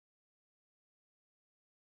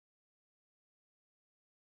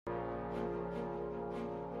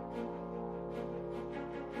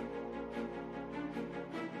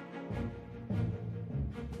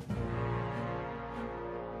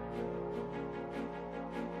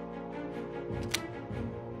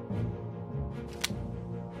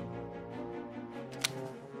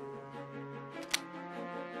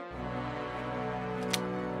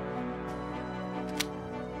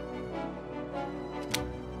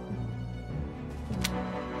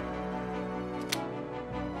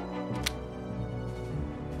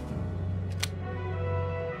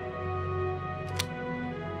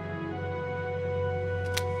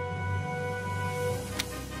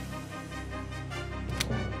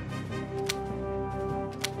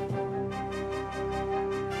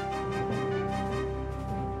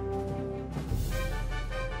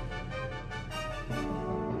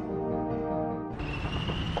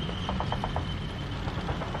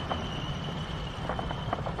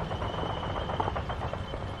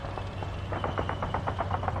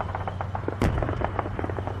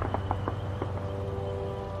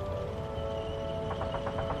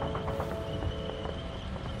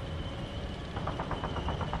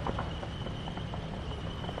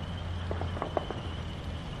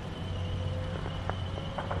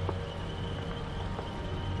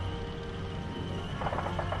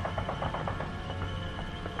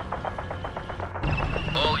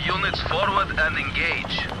Units forward and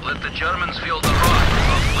engage. Let the Germans feel the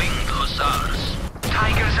wrath of winged hussars.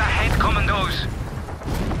 Tigers ahead, commandos!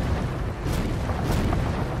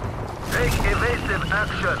 Take evasive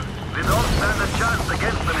action. We don't stand a chance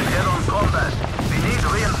against them in head-on combat. We need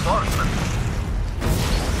reinforcements.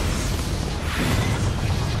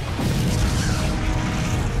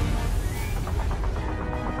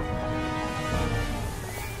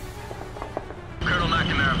 Colonel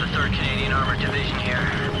McNamara of the 3rd Canadian Armored Division here.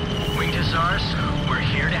 Winged Hussars, we're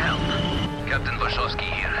here to help. Captain Wachowski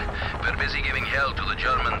here. We're busy giving hell to the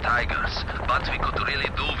German Tigers, but we could really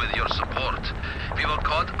do with your support. We were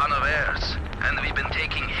caught unawares, and we've been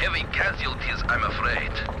taking heavy casualties, I'm afraid.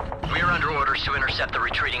 We're under orders to intercept the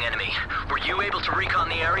retreating enemy. Were you able to recon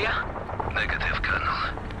the area? Negative,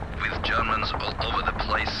 Colonel. With Germans all over the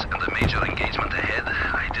place and a major engagement ahead,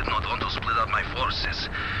 I did not want to split up my forces,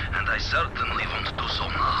 and I certainly won't do so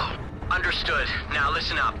now. Understood. Now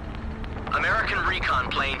listen up. American recon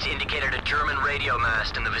planes indicated a German radio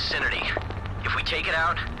mast in the vicinity. If we take it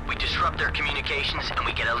out, we disrupt their communications and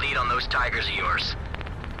we get a lead on those Tigers of yours.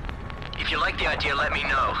 If you like the idea, let me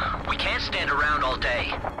know. We can't stand around all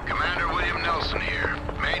day. Commander William Nelson here.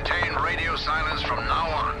 Maintain radio silence from now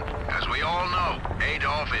on. As we all know,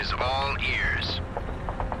 Adolf is all ears.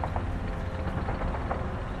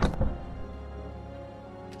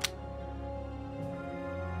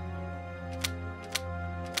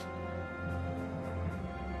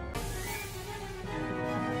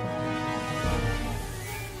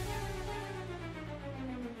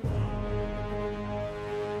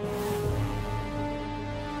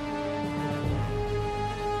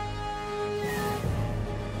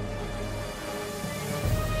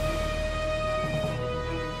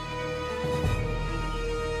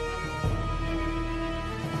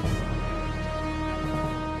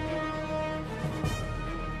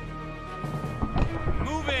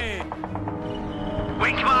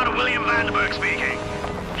 Wing Commander William Vandenberg speaking.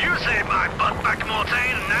 You saved my butt back in Monte,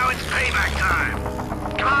 and now it's payback time.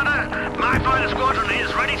 Commander, my fighter squadron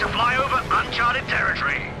is ready to fly over uncharted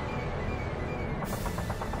territory.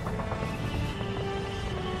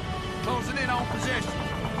 Closing in on position.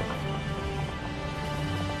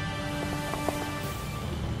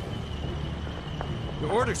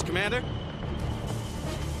 Your orders, Commander.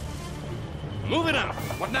 Moving out.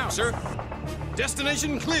 What now, sir?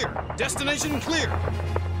 Destination clear. Destination clear.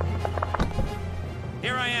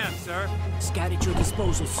 Here I am, sir. Scout at your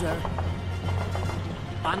disposal, sir.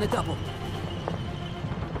 On the double.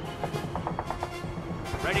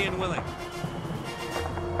 Ready and willing.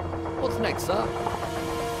 What's next, sir?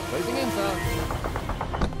 Closing in, sir.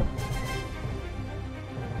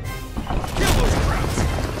 Kill those crowds!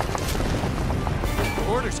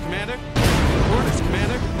 Orders, Commander. Orders,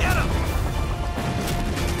 Commander. Get him!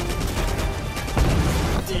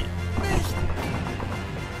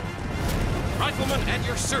 Rifleman at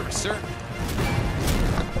your service, sir.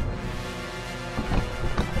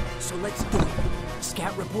 So let's do it.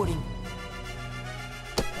 Scout reporting.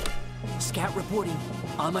 Scout reporting.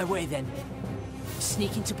 On my way, then.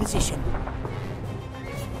 Sneak into position.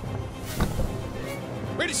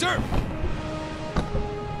 Ready, sir!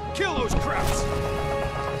 Kill those crowds!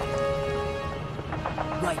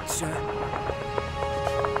 Right, sir.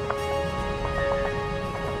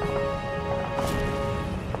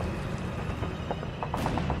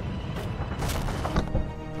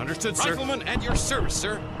 Understood, sir. Rifleman at your service,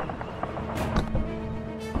 sir.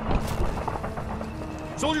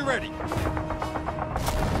 Soldier ready.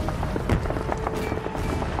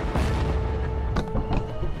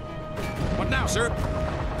 What now, sir?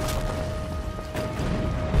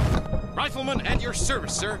 Rifleman at your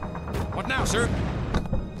service, sir. What now, sir?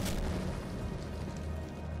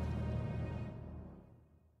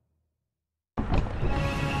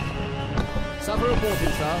 Suffer reporting,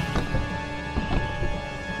 sir.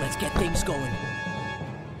 Let's get things going.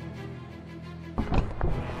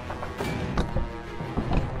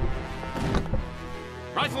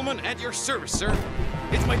 Rifleman at your service, sir.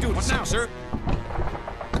 It's my duty. What now, sir?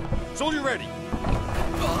 Soldier ready.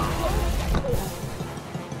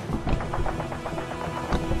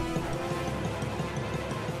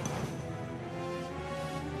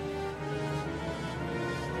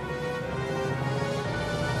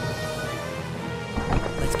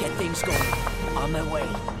 Let's get things going. On my way.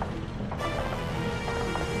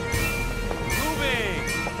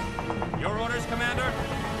 Moving! Your orders, Commander?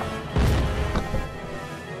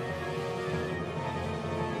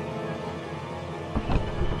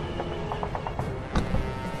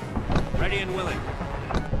 Ready and willing.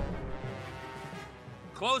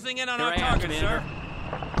 Closing in on our target, sir.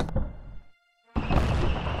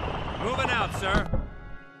 Moving out, sir.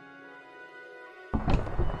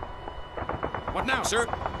 What now, sir?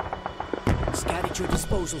 Scout at your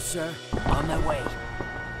disposal, sir. On my way.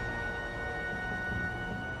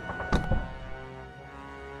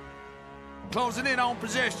 Closing in on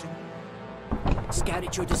possession. Scout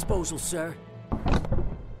at your disposal, sir.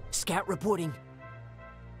 Scout reporting.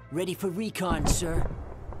 Ready for recon, sir.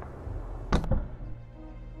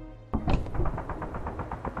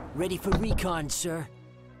 Ready for recon, sir.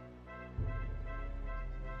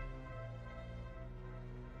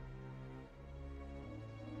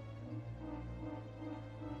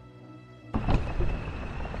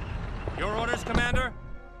 Your orders, Commander?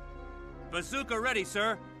 Bazooka ready,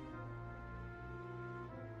 sir.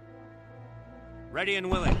 Ready and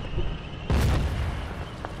willing.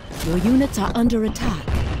 Your units are under attack.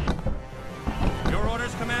 Your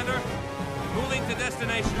orders, Commander? Moving to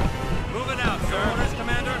destination. Moving out, sir. Your orders,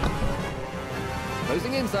 Commander?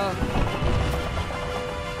 Closing in, sir.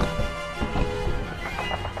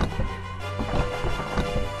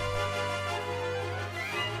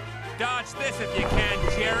 Dodge this if you can,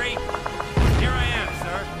 Jerry. Here I am,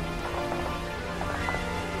 sir.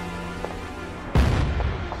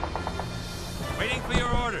 Waiting for your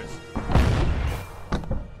orders.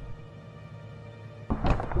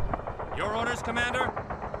 Your orders, Commander?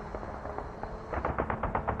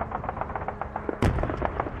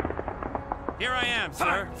 Here I am,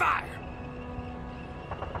 sir. Fire!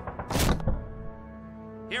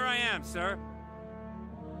 Here I am, sir.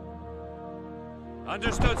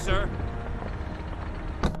 Understood, sir.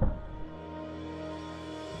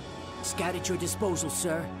 Scout at your disposal,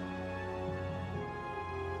 sir.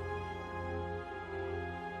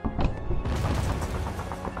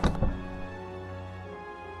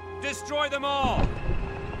 Destroy them all!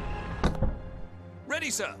 Ready,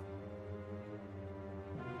 sir.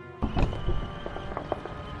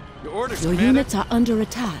 Your orders, Your Commander. units are under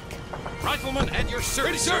attack. Rifleman at your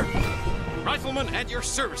service, Ready, sir. Rifleman at your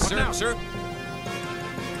service, What sir. now, sir?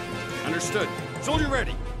 Understood. Soldier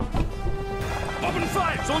ready. Open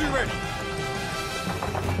fire! Soldier ready.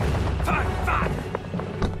 Fire!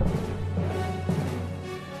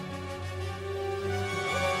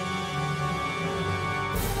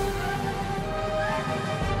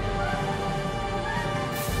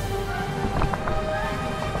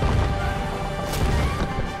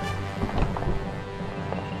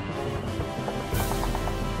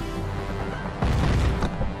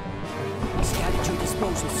 Scout at your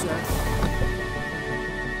disposal, sir.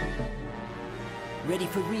 Ready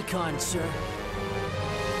for recon, sir.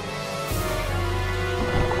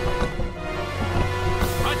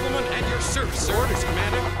 Rifleman at your service, sir. Orders,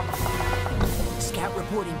 Commander. Scout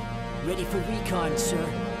reporting. Ready for recon, sir.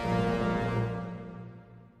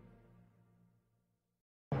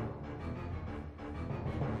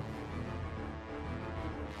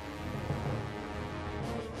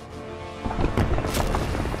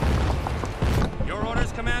 Your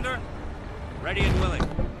orders, Commander? Ready and willing.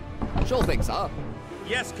 Sure thing, sir.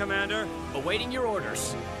 Yes, Commander. Awaiting your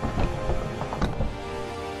orders.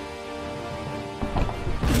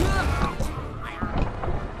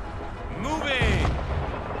 Moving!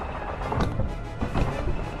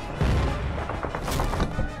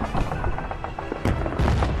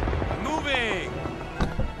 Moving!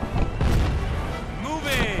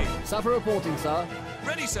 Moving! Suffer reporting, sir.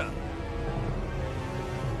 Ready, sir.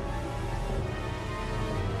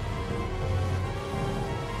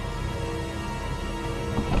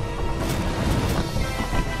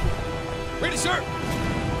 Ready, sir.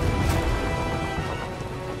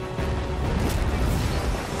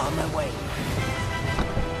 On my way.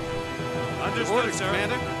 Understood, Orders, sir.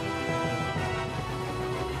 Commander.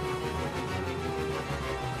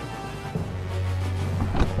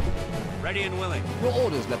 Ready and willing. Your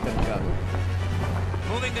orders, Lieutenant Colonel.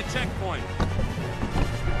 Moving to checkpoint.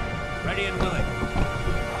 Ready and willing.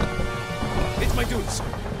 It's my duty, sir.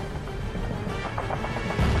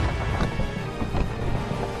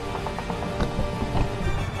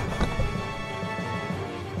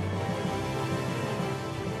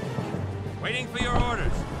 Waiting for your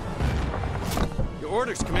orders. Your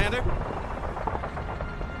orders, Commander.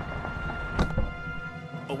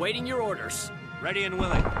 Awaiting your orders. Ready and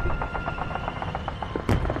willing.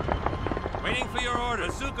 Waiting for your orders.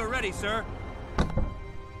 Bazooka ready, sir.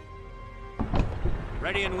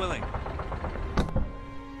 Ready and willing.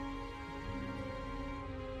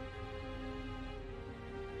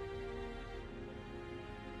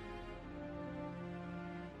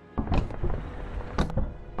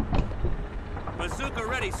 Bazooka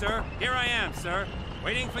ready, sir. Here I am, sir.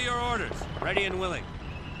 Waiting for your orders. Ready and willing.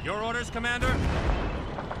 Your orders, Commander?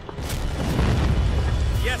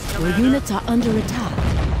 Yes, Your Commander. units are under attack.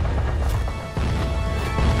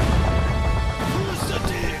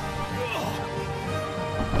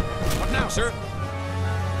 sir?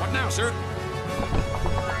 What now, sir?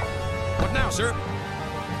 What now, sir?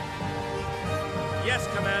 Yes,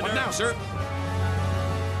 Commander. What now, sir?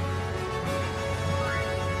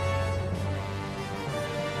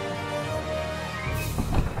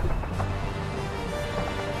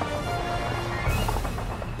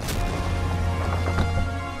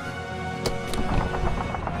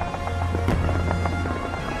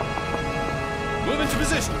 Move into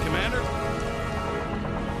position, Commander.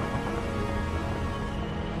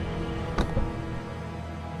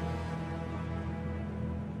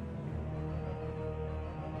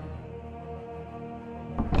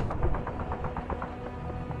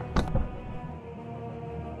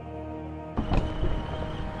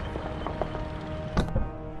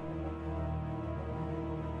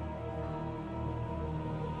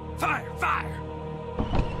 Fire! Fire!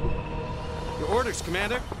 Your orders,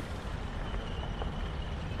 Commander.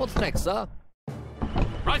 What's next, sir?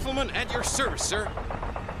 Rifleman at your service, sir.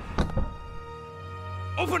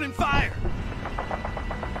 Open and fire!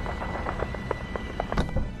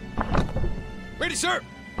 Ready, sir!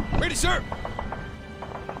 Ready, sir!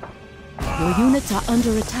 Your units are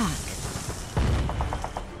under attack.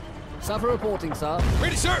 Suffer reporting, sir.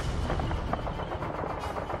 Ready, sir!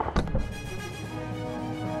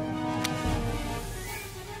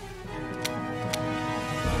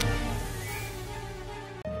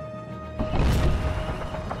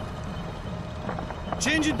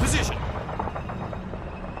 Change in position.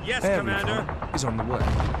 Yes, Air Commander. recon is on the way.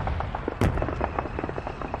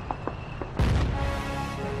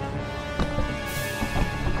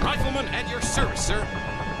 Rifleman at your service, sir.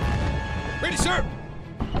 Ready, sir!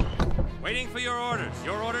 Waiting for your orders.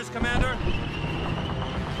 Your orders, Commander?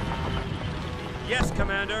 Yes,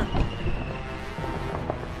 Commander.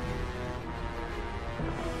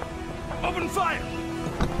 Open fire!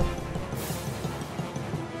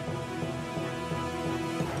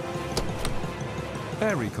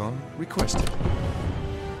 Air recon requested.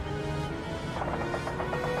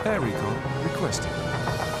 Air recon requested.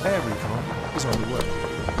 Air recon is on the way.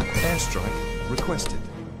 Airstrike requested.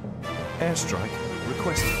 Airstrike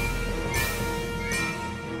requested.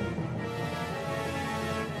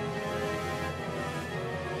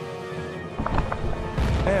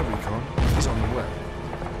 Air recon is on the way.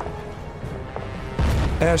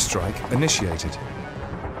 Airstrike initiated.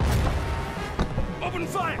 Open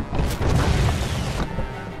fire!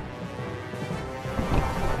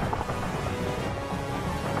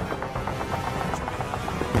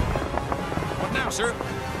 What now, sir?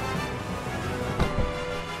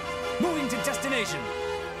 Moving to destination.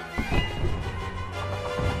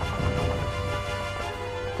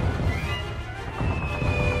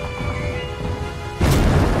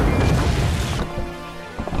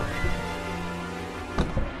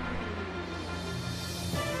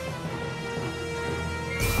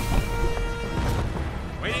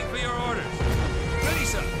 Waiting for your orders. Ready,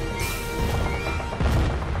 sir.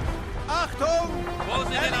 Achtung!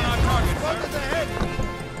 Closing in on our target, sir. ahead!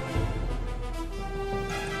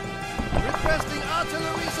 Requesting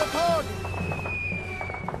artillery support!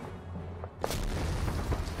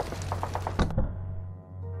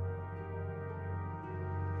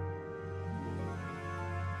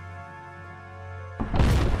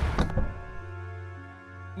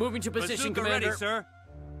 Moving to position, Bazooka Commander. ready, sir.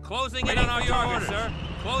 Closing in on our target, sir.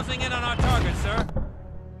 Closing in on our target, sir.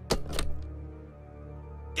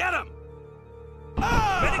 Get him!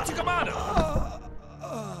 Medic to commander!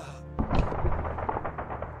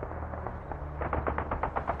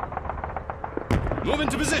 Move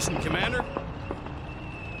into position, Commander.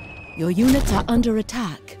 Your units are under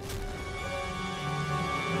attack.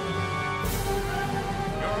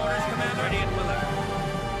 Your orders, Commander. Ready and willing.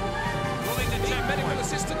 Moving to check Medical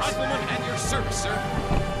assistance. Rifleman at your service, sir.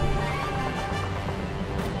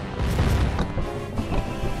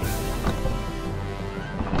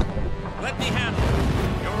 Let me handle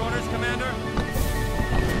it. Your orders, Commander?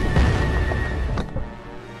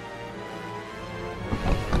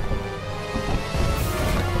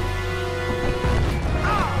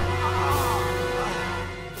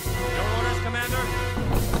 Your orders, Commander?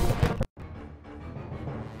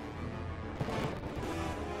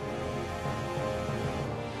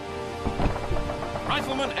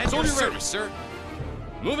 Rifleman at your service, sir.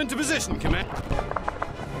 Move into position, Commander.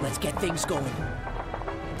 Let's get things going.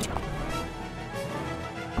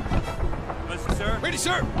 Listen, sir. Ready,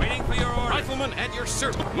 sir. Waiting for your orders. Rifleman at your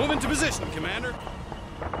service. Move into position, Commander.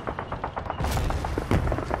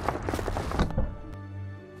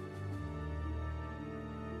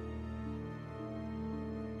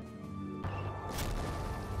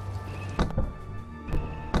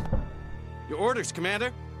 Your orders,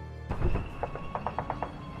 Commander.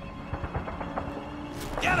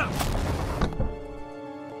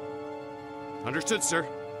 Understood, sir.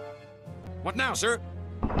 What now, sir?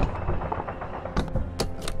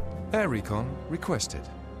 Air recon requested.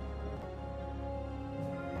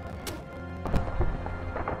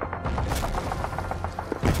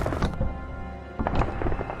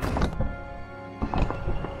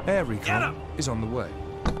 Air recon is on the way.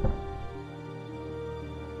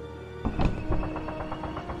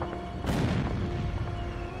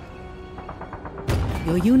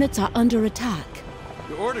 Your units are under attack.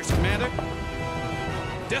 Your orders, Commander.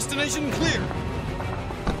 Destination clear.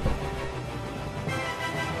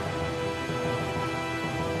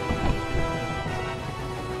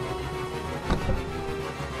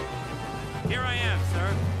 Here I am,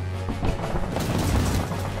 sir.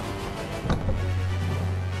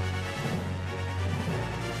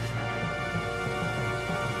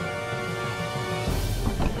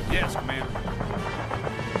 Yes, Commander.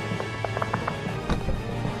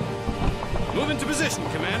 Move into position,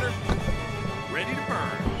 Commander. Ready to burn.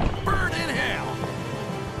 Burn in hell!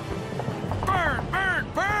 Burn, burn,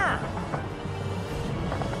 burn!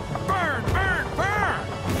 Burn, burn, burn!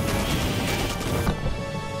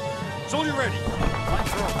 Soldier ready.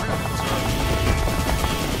 Flanks are all ready, sir.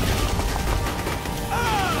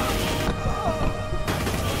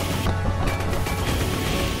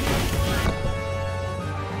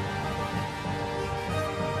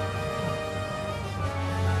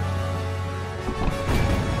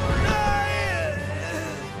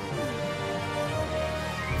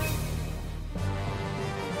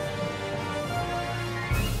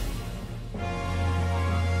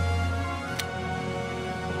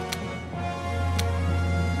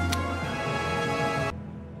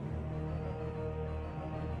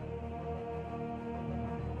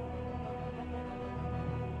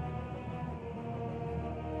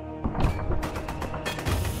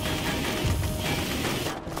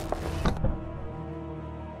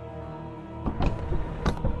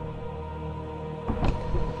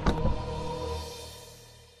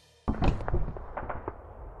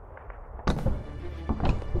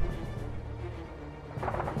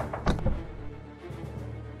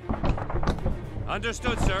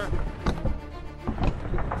 Understood, sir.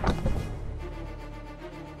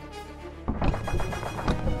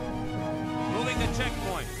 Moving to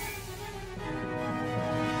checkpoint.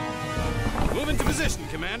 Move into position,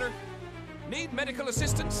 Commander. Need medical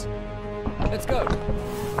assistance? Let's go.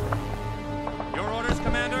 Your orders,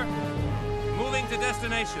 Commander? Moving to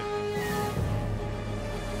destination.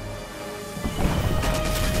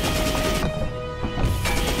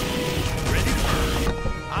 Ready to burn.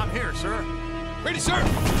 I'm here, sir. Ready, sir.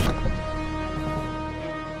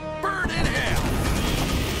 Burn in hell!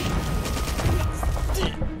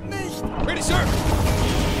 Ready, sir.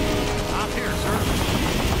 I'm here, sir.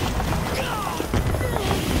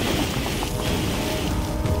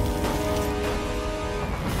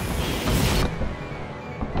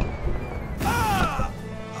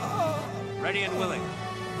 Ready and willing.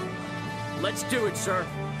 Let's do it, sir.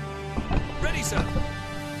 Ready, sir.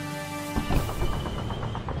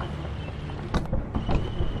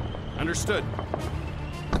 Understood.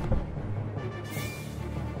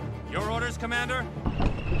 Your orders, Commander?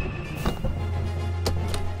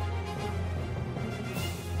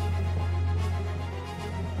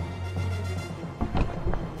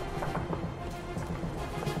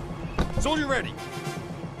 Soldier ready.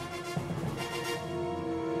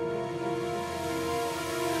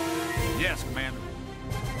 Yes, Commander.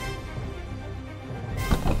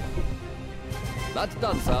 That's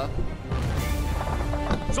done, sir.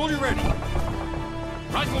 Soldier ready.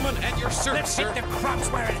 Rifleman at your service, Let's sir. hit the crops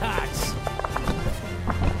where it hurts.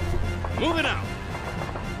 Moving out.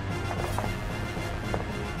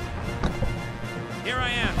 Here I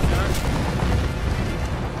am, sir.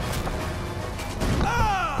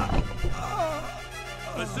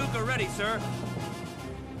 Bazooka ready, sir.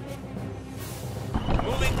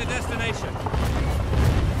 Moving to destination.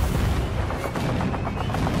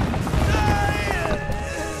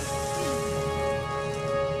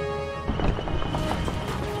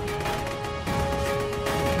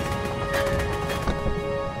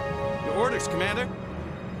 Your orders, Commander.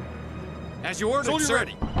 As you ordered, Soldier sir.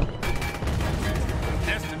 ready.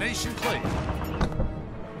 Destination clear.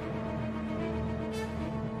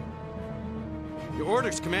 Your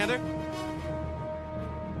orders, Commander.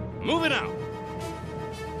 Moving out.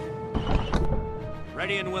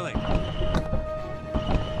 Ready and willing.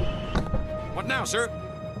 What now, sir?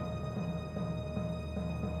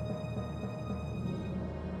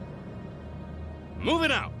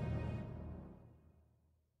 Moving out.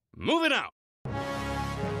 Moving out.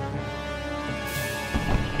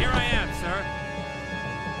 Here I am, sir.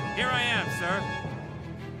 Here I am, sir.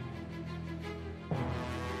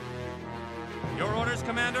 Your orders,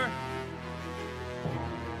 Commander?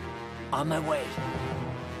 On my way.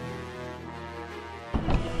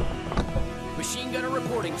 Machine gunner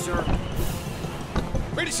reporting, sir.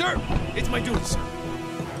 Ready, sir! It's my duty, sir.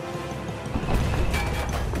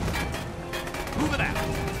 Move it out.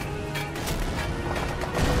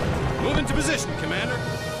 Move into position, Commander.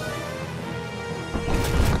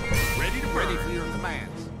 Ready to burn. Ready for your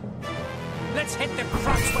commands. Let's hit the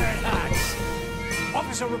crotch where it hurts.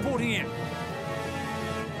 Officer reporting in.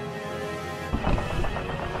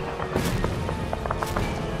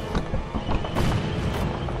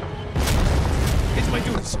 It's my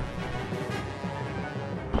duty, sir.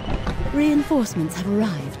 Reinforcements have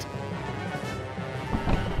arrived.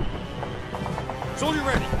 Soldier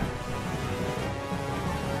ready.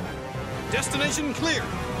 Destination clear.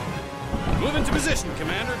 Move into position,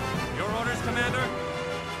 Commander. Your orders, Commander?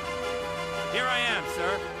 Here I am,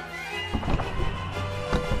 sir.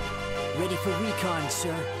 Ready for recon,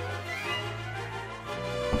 sir.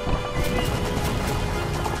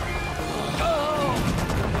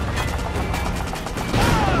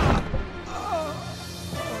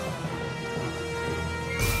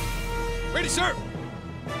 Ready, sir!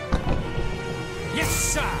 Yes,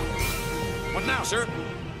 sir. What now, sir?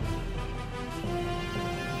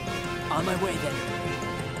 On my way, then.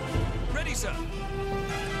 Ready, sir.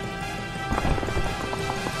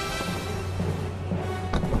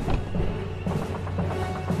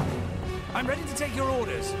 I'm ready to take your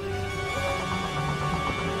orders.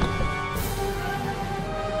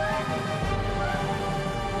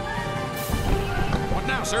 What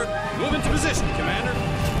now, sir? Move into position, Commander.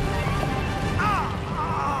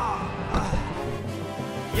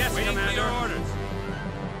 Yes, Waiting for Commander. your orders.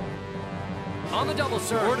 On the double,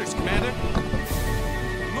 sir. Orders, Commander.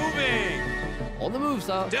 Moving! On the move,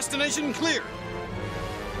 sir. Destination clear.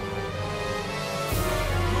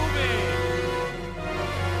 Moving!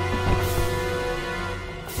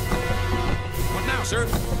 What now, sir?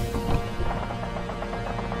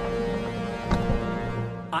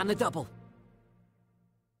 On the double.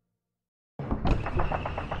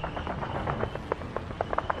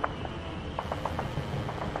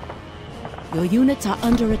 Your units are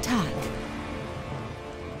under attack.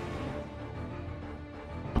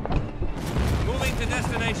 Moving to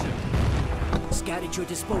destination. Scout at your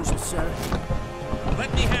disposal, sir.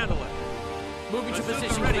 Let me handle it. Moving to Bazooka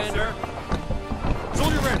position, ready, Commander. sir.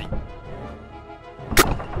 Soldier ready.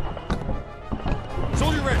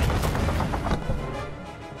 Soldier ready.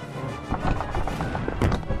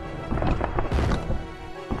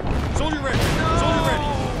 Soldier ready. Soldier ready.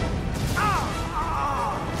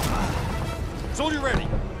 Soldier ready.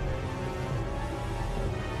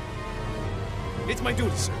 It's my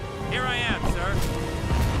duty, sir. Here I am, sir.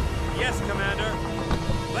 Yes, Commander.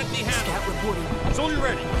 Let me handle Scout reporting. Soldier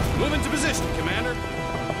ready. Move into position, Commander.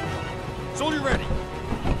 Soldier ready.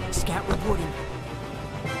 Scout reporting.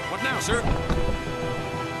 What now, sir?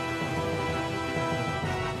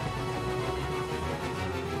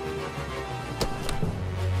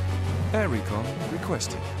 Air recon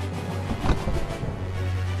requested.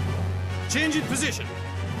 Change in position.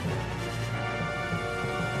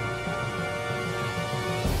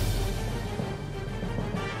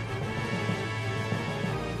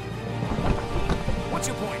 What's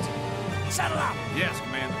your point? Saddle up. Yes,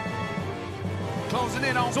 Commander. Closing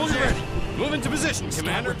in on Soldier position. ready. Move into position, Scout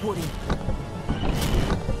Commander. reporting.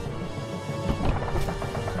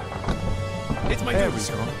 It's my Air duty,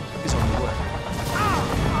 sir. recon is on the way.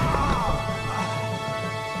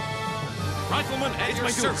 Rifleman at your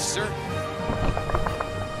service, sir.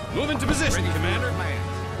 Move into position, Ready Commander. for your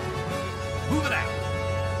commands. Move it out.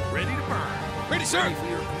 Ready to burn. Ready, sir. Ready for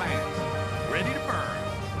your commands. Ready to burn.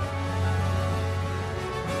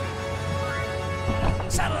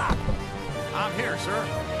 Saddle up. I'm here, sir.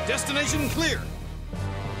 Destination clear.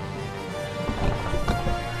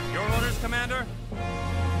 Your orders, Commander?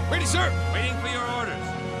 Ready, sir. Waiting for your orders.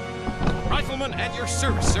 Rifleman at your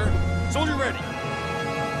service, sir. Soldier ready.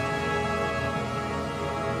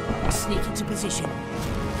 Sneak into position.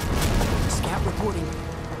 Scout reporting.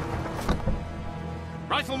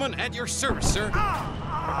 Rifleman at your service, sir.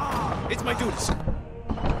 It's my duty, sir.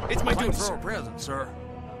 It's my duty, Fight for sir. a present, sir.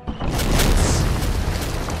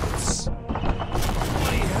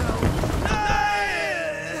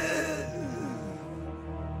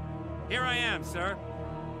 Here I am, sir.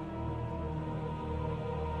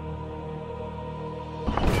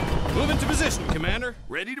 Move into position, Commander.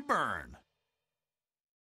 Ready to burn.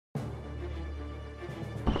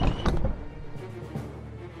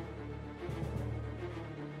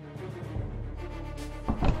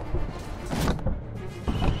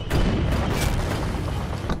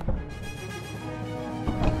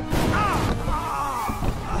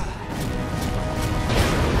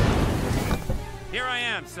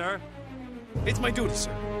 sir. It's my duty,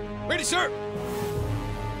 sir. Ready, sir!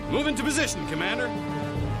 Move into position, Commander.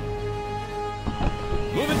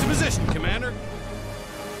 Move into position, Commander.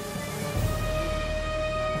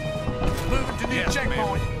 Moving to new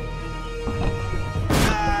checkpoint.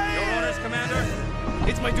 Your orders, Commander?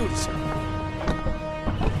 It's my duty, sir.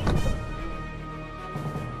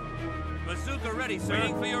 Bazooka ready, sir.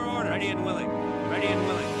 Waiting for your order. Ready and willing. Ready and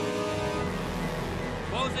willing.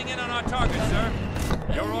 Closing in on our target, sir.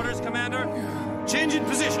 Your orders, Commander? Change in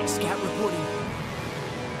position. Scout reporting.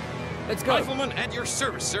 Let's go. Rifleman at your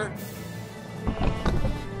service, sir.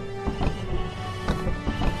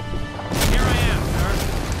 Here I am,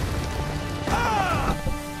 sir.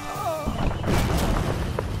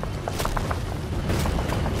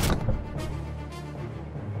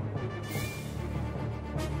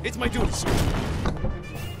 It's my duty, sir.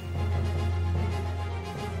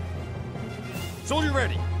 Soldier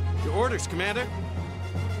ready. Your orders, Commander.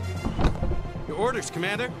 Your orders,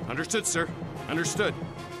 Commander. Understood, sir. Understood.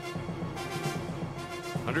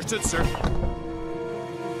 Understood, sir.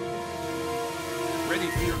 Ready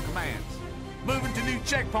for your commands. Moving to new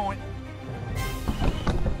checkpoint.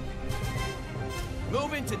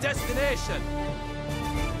 Moving to destination.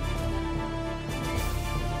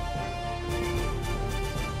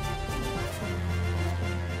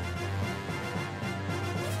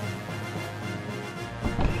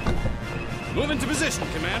 Move into position,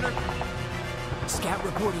 Commander. Scout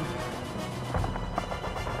reporting.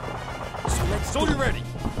 So let's Soldier go. ready.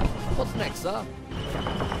 What's next, sir?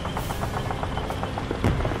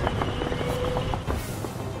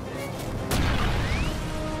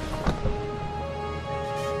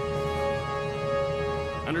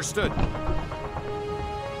 Understood.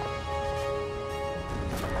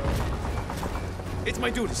 It's my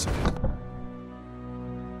duty, sir.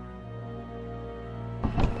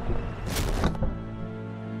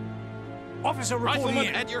 Officer reporting Rifleman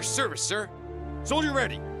in. at your service, sir. Soldier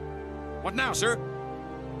ready. What now, sir?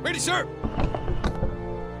 Ready, sir.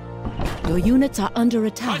 Your units are under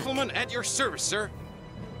attack. Rifleman at your service, sir.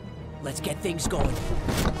 Let's get things going.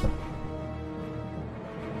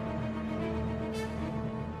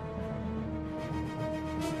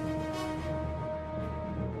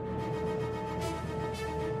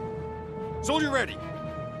 Soldier ready.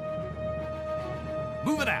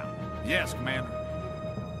 Move it out. Yes, Commander.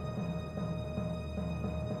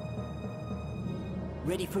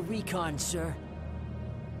 Ready for recon, sir.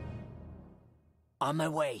 On my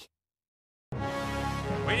way.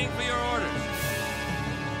 Waiting for your orders.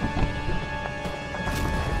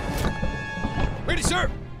 Ready, sir.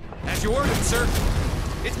 As you ordered, sir.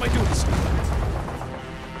 It's my duty, sir.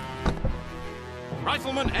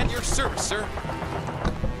 Rifleman at your service, sir.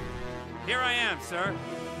 Here I am, sir.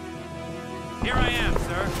 Here I am,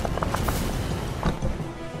 sir.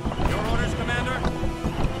 Your orders, Commander?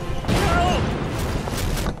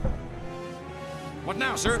 What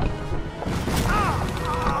now, sir?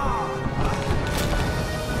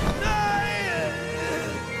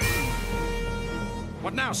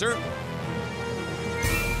 What now, sir?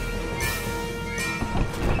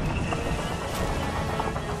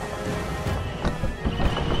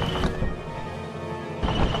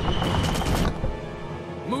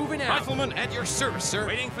 Moving out. Rifleman at your service, sir.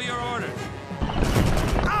 Waiting for your orders.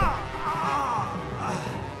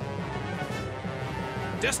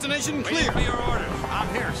 Destination Waiting clear. for your orders. I'm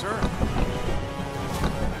here, sir.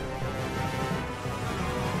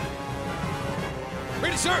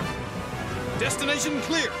 Ready, sir. Destination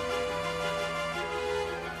clear.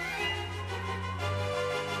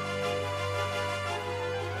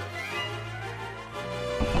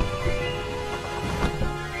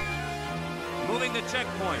 Moving to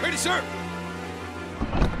checkpoint. Ready, sir.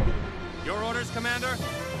 Your orders, Commander?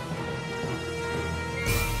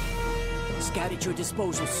 Scout at your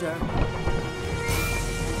disposal, sir.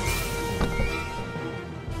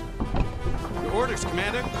 Your orders,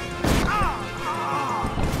 Commander.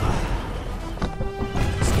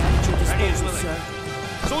 Scout at your Ready and disposal, willing. sir.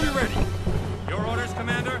 Soldier ready. Your orders,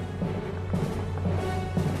 Commander?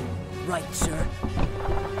 Right, sir.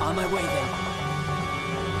 On my way, then.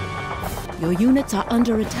 Your units are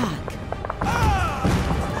under attack.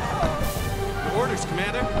 Your orders,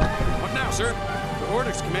 Commander. What now, sir? Your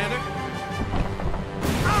orders, Commander.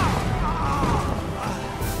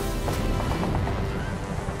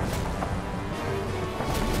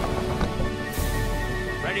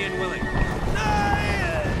 Ready and willing.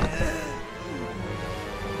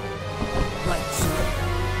 Right, sir.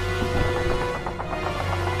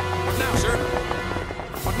 What now, sir?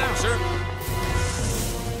 What now, sir?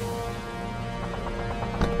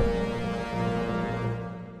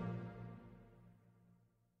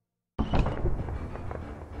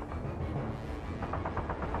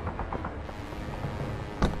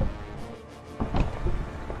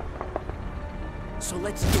 So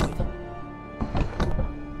let's do it.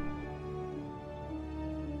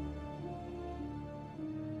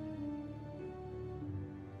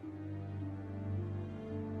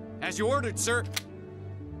 As you ordered, sir.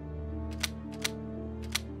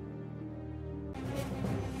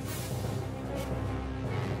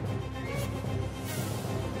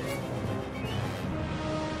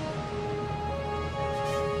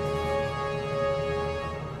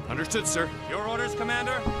 Understood, sir. Your orders,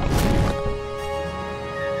 Commander?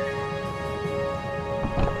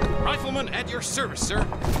 Rifleman at your service, sir.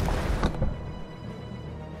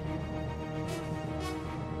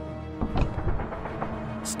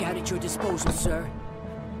 Scout at your disposal, sir.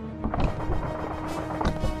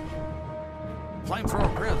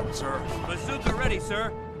 Flamethrower present, sir. Bazooka ready,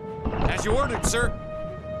 sir. As you ordered, sir.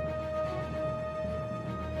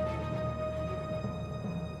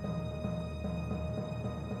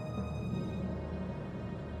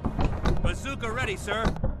 Bazooka ready, sir.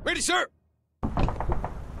 Ready, sir!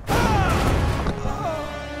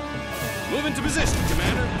 Move into position,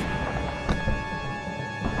 Commander.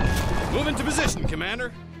 Move into position,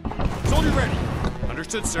 Commander. Soldier ready.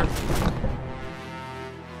 Understood, sir.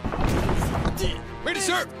 Ready,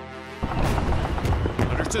 sir!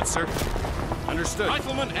 Understood, sir. Understood.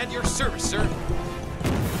 Rifleman at your service, sir.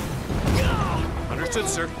 Understood,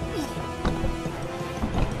 sir.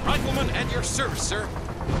 Rifleman at your service, sir.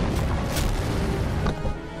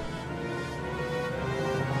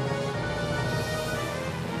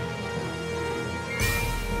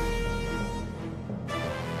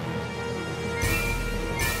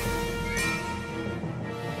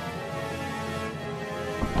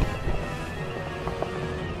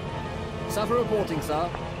 Suffer reporting, sir.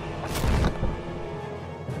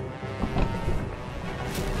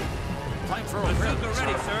 Flamethrower Bazooka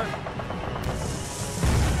ready, sir.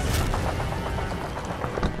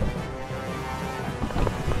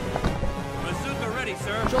 Bazooka ready,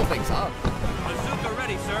 sir. Sure thing, sir. Bazooka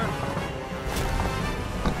ready, sir.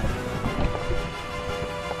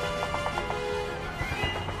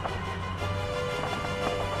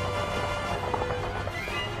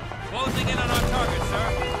 Closing in on our target, sir.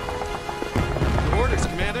 Orders,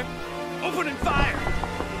 Commander. Open and fire!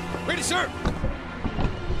 Ready, sir!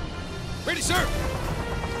 Ready, sir!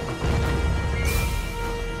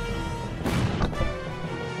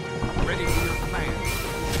 Ready for your command.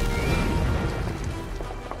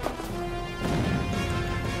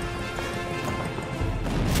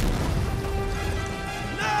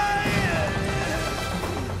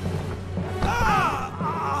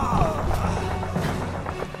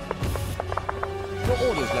 Your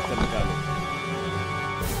orders, Lieutenant Colonel.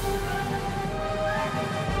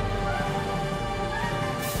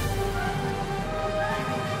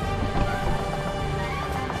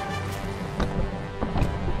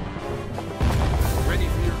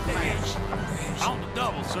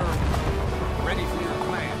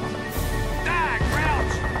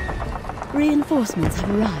 Reinforcements have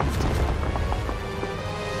arrived.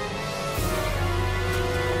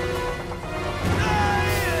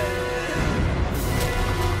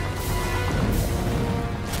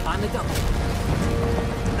 On the double.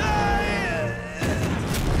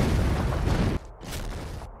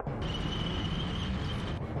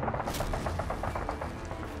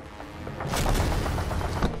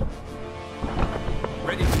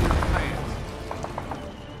 Ready for your command.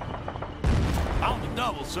 On the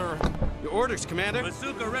double, sir. Your orders, Commander.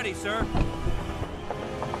 Bazooka ready, sir.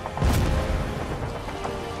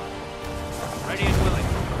 Ready and willing.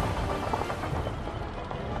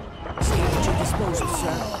 Stay at your disposal,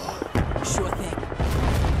 sir. Sure thing.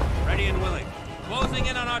 Ready and willing. Closing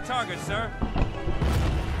in on our target, sir.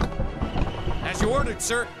 As you ordered,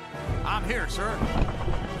 sir. I'm here, sir.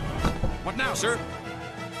 What now, sir?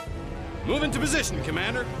 Move into position,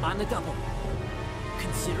 Commander. On the double.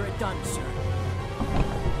 Consider it done, sir.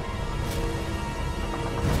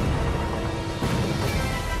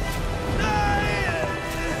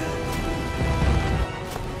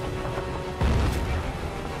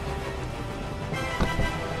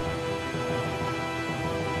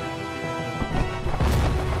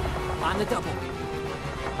 On the double.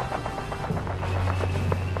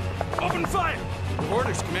 Open fire! Your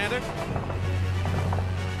orders, Commander.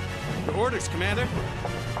 Your orders, Commander.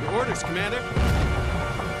 Your orders, Commander.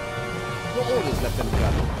 Your orders, Lieutenant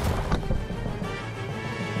Colonel.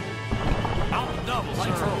 On the double, sir.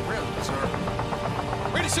 Flamethrower present, sir.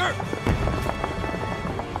 Ready, sir!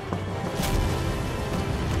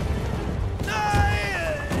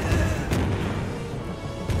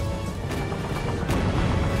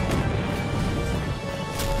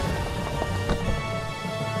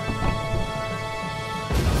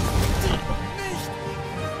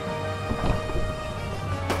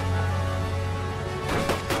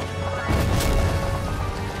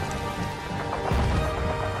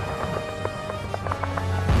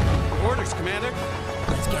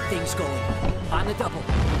 things going. On the double.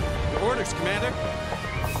 Your orders, Commander.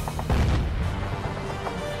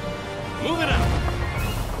 Move it out.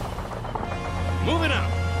 Move it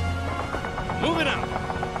out. Move it out.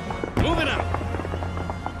 Move it out.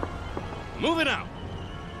 Move it out.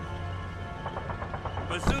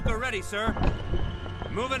 Bazooka ready, sir.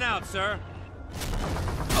 Moving out, sir.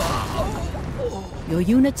 Your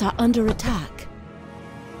units are under attack.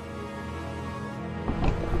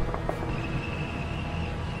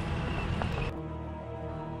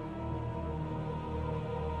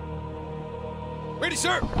 Ready,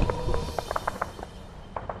 sir.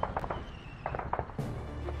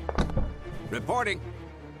 Reporting.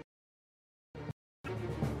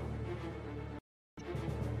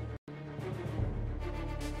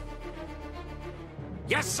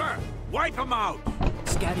 Yes, sir. Wipe them out.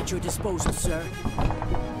 Scout at your disposal, sir.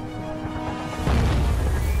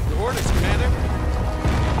 Your orders, Commander.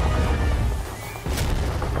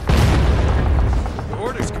 Your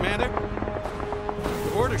orders, Commander.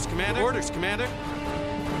 Your orders, Commander. Orders, Commander.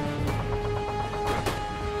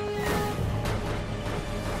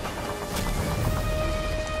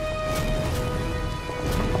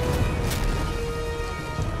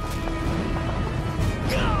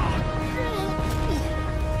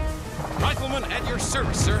 Rifleman at your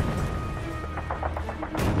service, sir.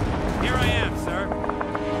 Here I am, sir.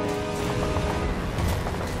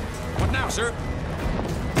 What now, sir?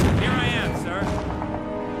 Here I am, sir.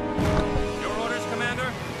 Your orders,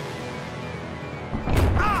 Commander?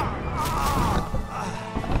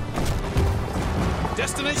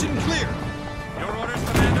 Destination clear. Your orders,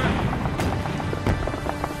 Commander?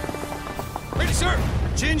 Ready, sir.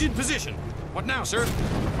 Change in position. What now, sir?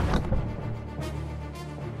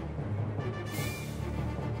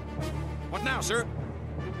 What now, sir?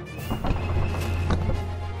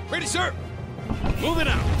 Ready, sir. Move it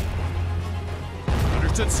out.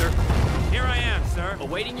 Understood, sir. Here I am, sir.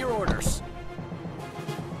 Awaiting your orders.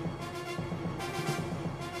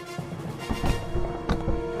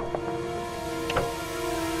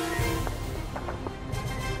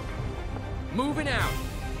 Moving out.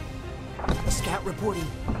 Scout reporting.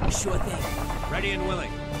 Sure thing. Ready and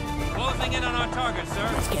willing. Closing in on our target, sir.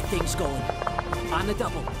 Let's get things going. On the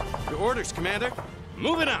double. Your orders, Commander.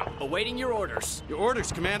 Move it out. Awaiting your orders. Your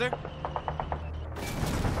orders, Commander.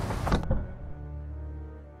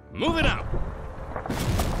 Move it out.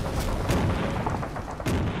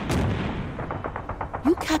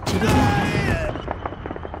 You captured it.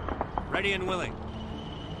 Ready and willing.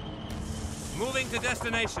 Moving to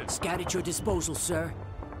destination. Scout at your disposal, sir.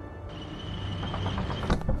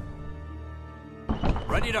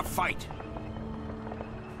 Ready to fight.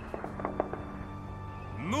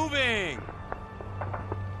 Moving!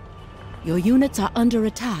 Your units are under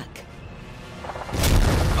attack.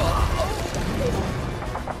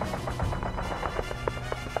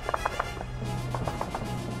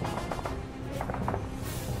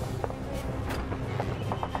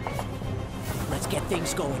 Let's get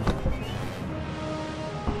things going.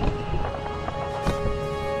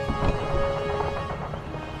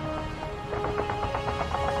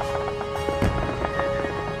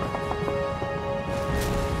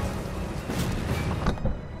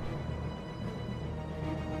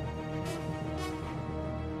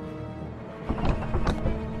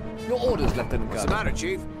 Your orders, Lieutenant What's the matter,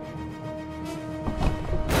 Chief?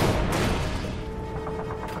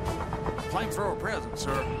 Flamethrower present,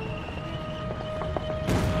 sir.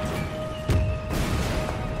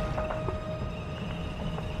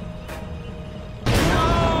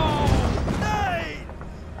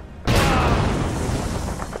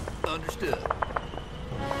 Understood.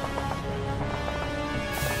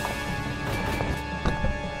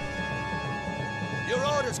 Your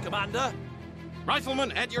orders, Commander.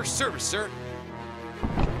 Rifleman at your service, sir.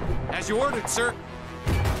 As you ordered, sir.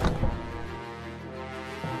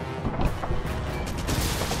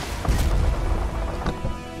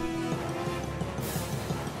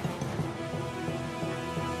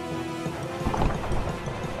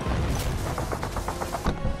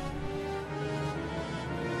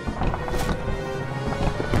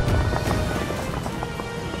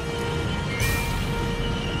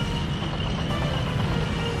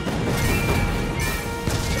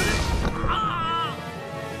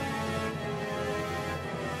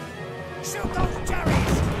 Shoot those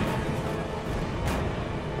Jerrys!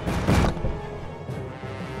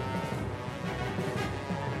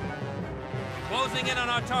 Closing in on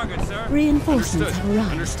our target, sir. Reinforcements have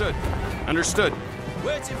arrived. Understood. Understood.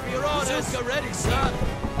 Waiting for your orders. Go ready, sir.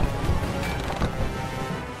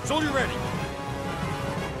 Soldier ready.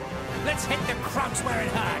 Let's hit the crux where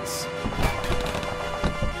it hurts.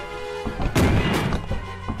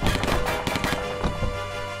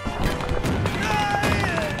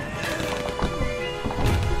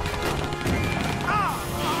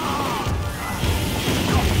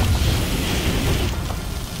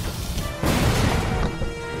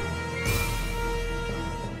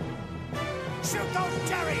 Shoot those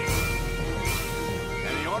Jerrys!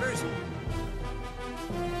 Any orders?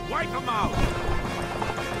 Wipe them out!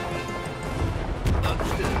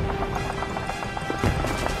 Understood.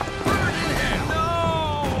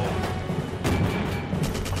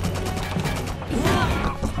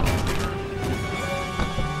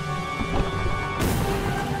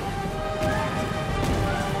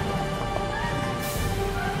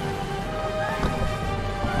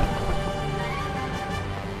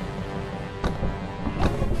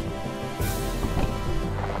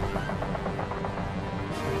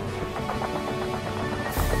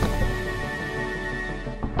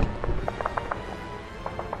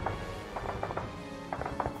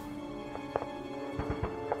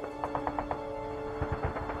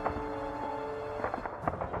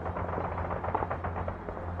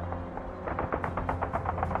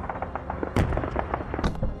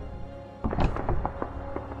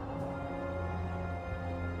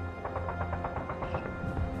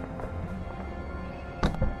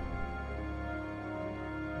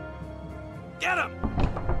 Get him!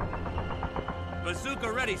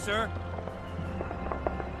 Bazooka ready, sir.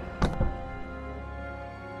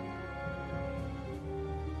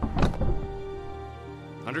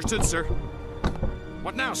 Understood, sir.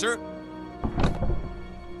 What now, sir?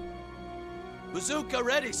 Bazooka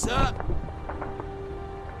ready, sir.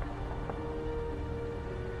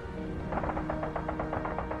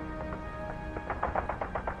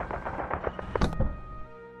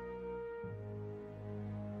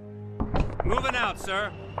 Moving out,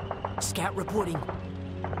 sir. Scout reporting.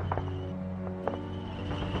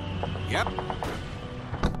 Yep.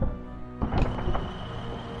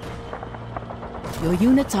 Your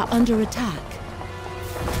units are under attack.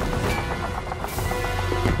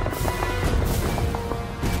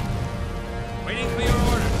 Waiting for your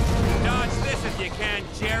orders. Dodge this if you can,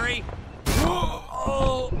 Jerry.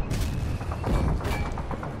 Oh!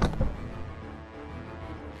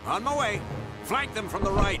 On my way. Flank them from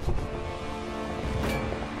the right.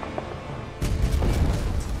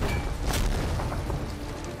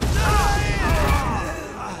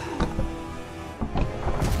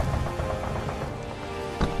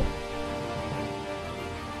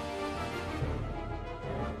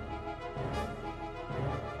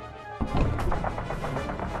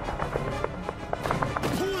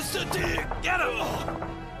 Who's the dick? Get him!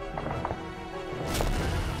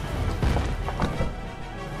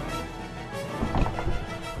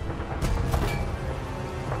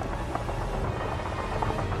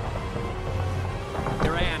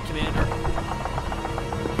 Here I am, Commander.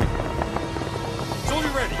 Soldier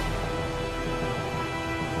ready.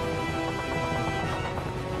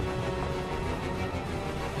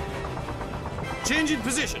 Change in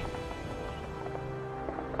position.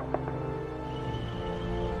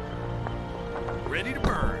 Ready to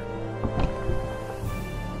burn.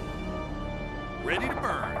 Ready to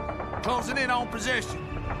burn. Closing in on position.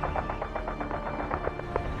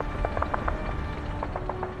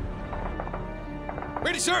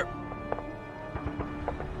 Ready, sir.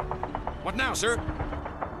 What now, sir?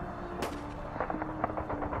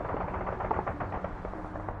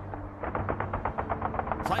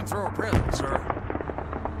 Flamethrower present, sir.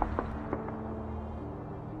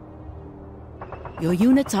 Your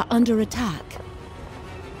units are under attack.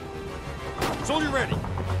 Soldier ready.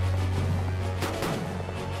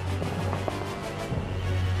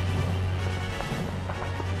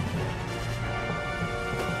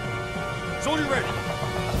 Soldier ready.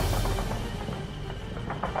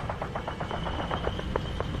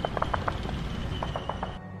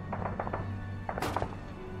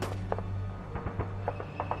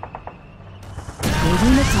 Your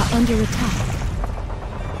units are under attack.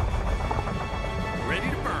 Ready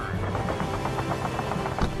to burn.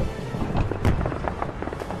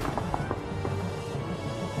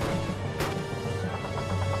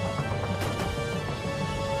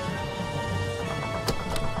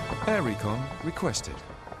 Air recon requested.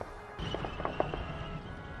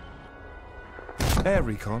 Air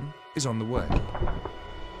recon is on the way.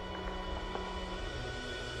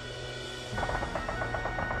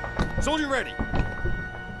 Soldier ready.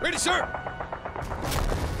 Ready, sir.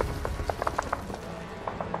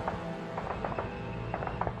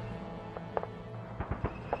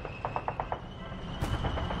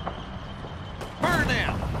 Burn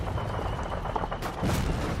them!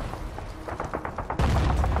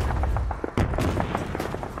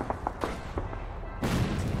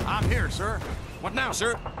 I'm here, sir. What now,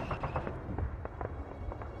 sir?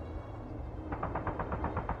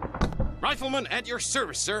 Rifleman at your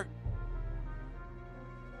service, sir.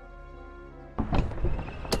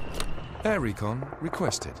 Air recon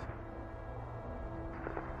requested.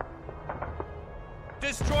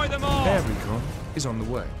 destroy them all! Air recon is on the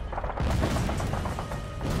way.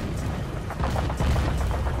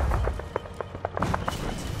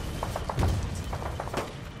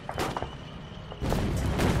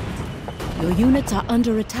 Your units are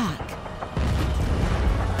under attack.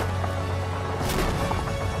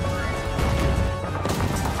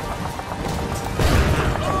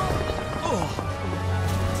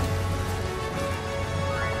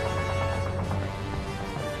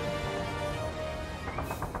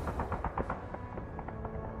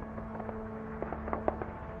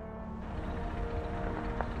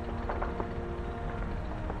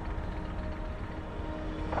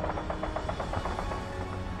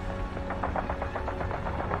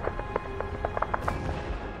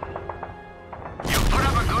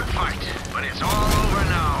 But it's all over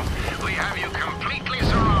now. We have you completely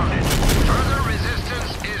surrounded. Further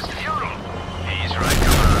resistance is futile. He's right,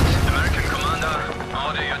 Command. American Commander,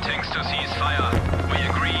 order your tanks to cease fire. We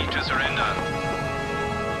agree to surrender.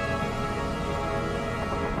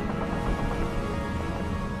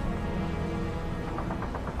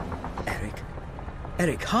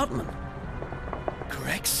 Eric Hartmann?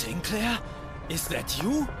 Greg Sinclair? Is that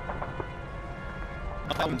you?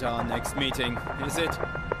 Not our next meeting, is it?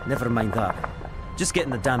 Never mind that. Just get in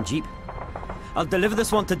the damn jeep. I'll deliver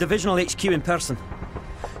this one to Divisional HQ in person.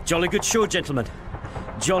 Jolly good show, gentlemen.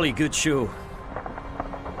 Jolly good show.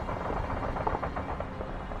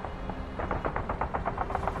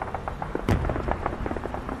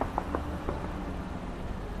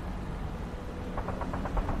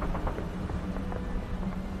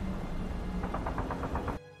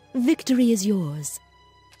 Victory is yours.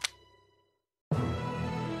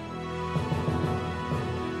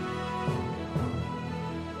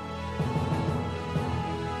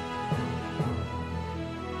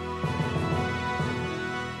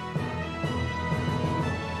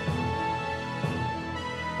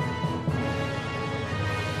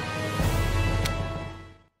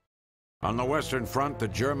 On the Western Front, the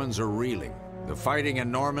Germans are reeling. The fighting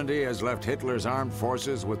in Normandy has left Hitler's armed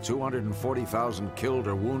forces with 240,000 killed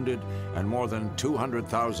or wounded and more than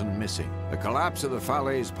 200,000 missing. The collapse of the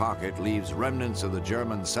Falaise pocket leaves remnants of the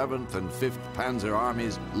German 7th and 5th Panzer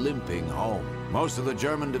armies limping home. Most of the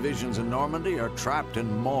German divisions in Normandy are trapped and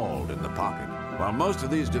mauled in the pocket. While most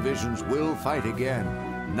of these divisions will fight again,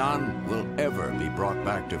 none will ever be brought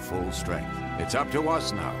back to full strength. It's up to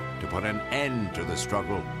us now to put an end to the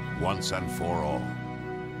struggle once and for all.